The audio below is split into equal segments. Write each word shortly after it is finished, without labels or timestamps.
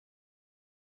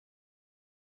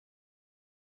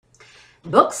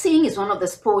Boxing is one of the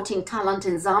sporting talent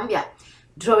in Zambia,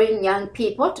 drawing young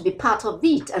people to be part of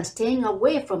it and staying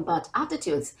away from bad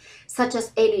attitudes such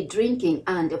as early drinking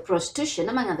and prostitution,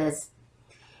 among others.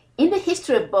 In the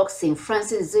history of boxing,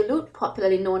 Francis Zulu,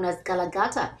 popularly known as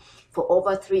Galagata, for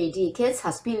over 3 decades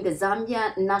has been the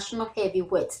Zambia national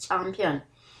heavyweight champion.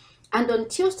 And on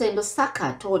Tuesday in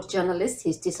Lusaka told journalists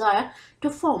his desire to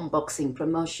form boxing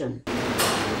promotion.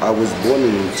 I was born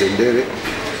in Tendere.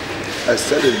 I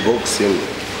started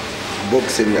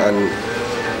boxing and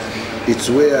it's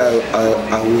where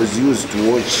I was used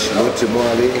to watch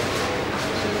Motimwale,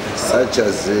 such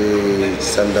as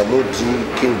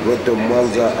Sandamuti, King Broto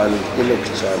Mwanza and Enoch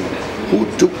Chan, who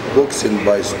took boxing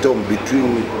by storm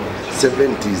between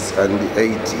 70s and the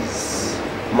 80s.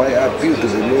 My appeal to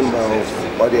the member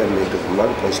of Parliament of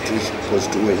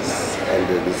non-constituents and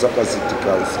the Lusaka City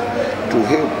Council to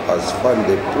help us fund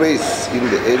a place in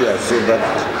the area so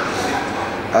that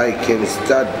I can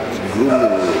start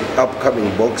grooming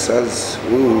upcoming boxers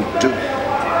who will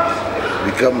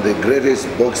become the greatest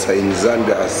boxer in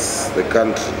Zambia as the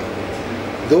country.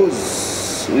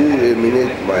 Those who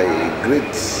emanate my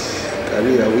great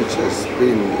career, which has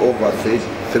been over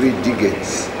 3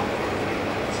 decades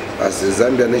as the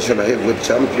Zambia national heavyweight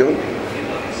champion.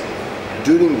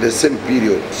 During the same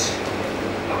period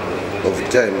of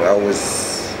time, I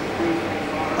was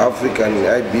African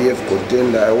IBF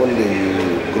contender. I won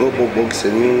the Global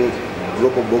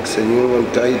Boxing Union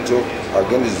title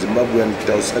against Zimbabwean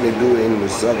Tausani Due in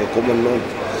Lusaka,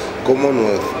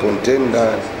 Commonwealth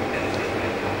contender.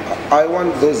 I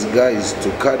want those guys to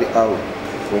carry out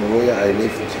from where I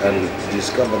left and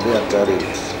discover their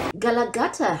talent.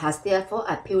 Galagata has therefore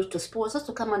appealed to sponsors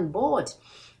to come on board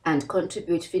and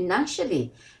contribute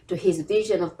financially to his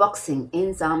vision of boxing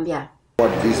in Zambia.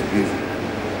 What this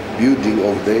building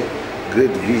of the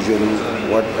great vision,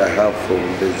 what I have from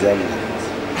the Zambia.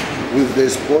 With the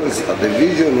sponsor, the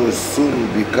vision will soon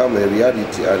become a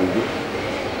reality and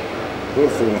go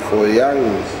for young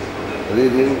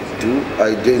really to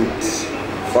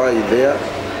identify their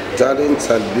talents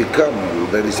and become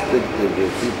the respectable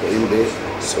people in the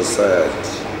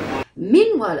society.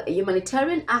 Meanwhile,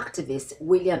 humanitarian activist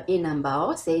William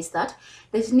Inambao says that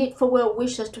there's need for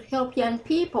well-wishers to help young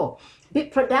people be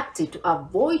productive to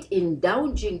avoid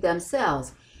indulging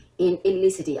themselves in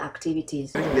illicit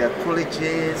activities. During their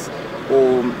colleges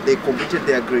or they completed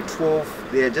their grade 12,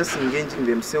 they are just engaging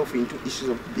themselves into issues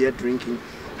of beer drinking.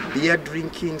 Beer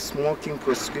drinking, smoking,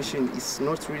 prostitution is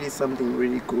not really something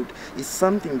really good. It's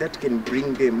something that can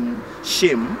bring them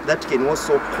shame, that can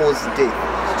also cause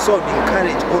death. So I would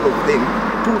encourage all of them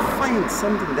to find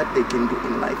something that they can do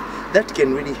in life that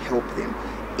can really help them.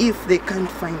 If they can't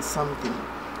find something,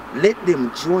 let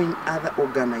them join other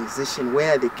organizations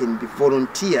where they can be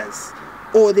volunteers,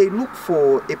 or they look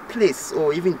for a place,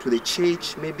 or even to the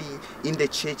church. Maybe in the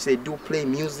church they do play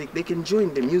music, they can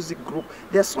join the music group.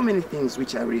 There are so many things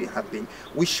which are really happening.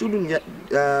 We shouldn't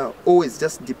always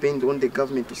just depend on the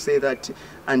government to say that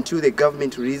until the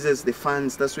government releases the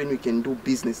funds, that's when we can do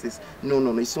businesses.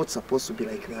 No, it's not supposed to be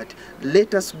like that.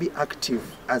 Let us be active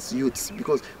as youths,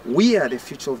 because we are the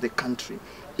future of the country.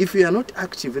 If we are not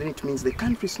active, then it means the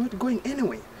country is not going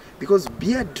anywhere. Because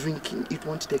beer drinking, it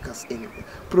won't take us anywhere.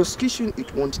 Prostitution,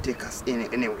 it won't take us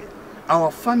anywhere.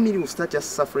 Our family will start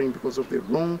just suffering because of the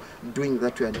wrongdoing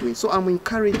that we are doing. So I'm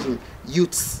encouraging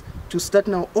youths to start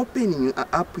now opening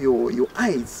up your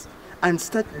eyes and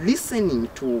start listening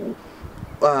to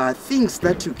things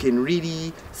that you can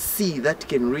really see, that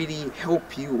can really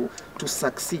help you to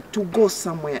succeed, to go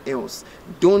somewhere else.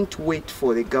 Don't wait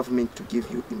for the government to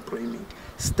give you employment.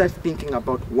 Start thinking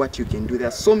about what you can do. There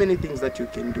are so many things that you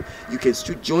can do. You can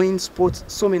still join sports,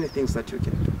 so many things that you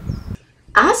can do.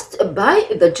 Asked by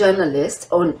the journalist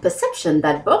on perception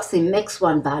that boxing makes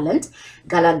one violent,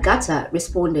 Galagata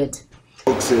responded,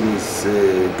 Boxing is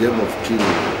a game of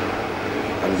killing,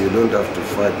 and you don't have to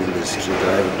fight in the street.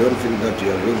 I don't think that you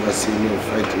have ever seen me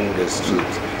fighting in the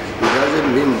street. It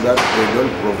doesn't mean that they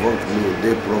don't provoke me.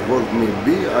 They provoke me.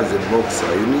 Be as a boxer,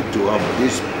 you need to have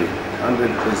discipline,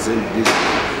 100%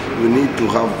 discipline. You need to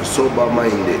have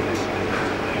sober-minded.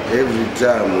 Every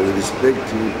time we respect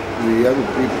the young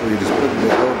people, we respect the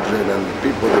children and the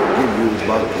people that give you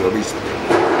back your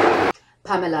respect.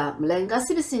 Pamela Mlenga,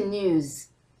 CBC News,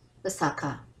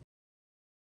 Lusaka.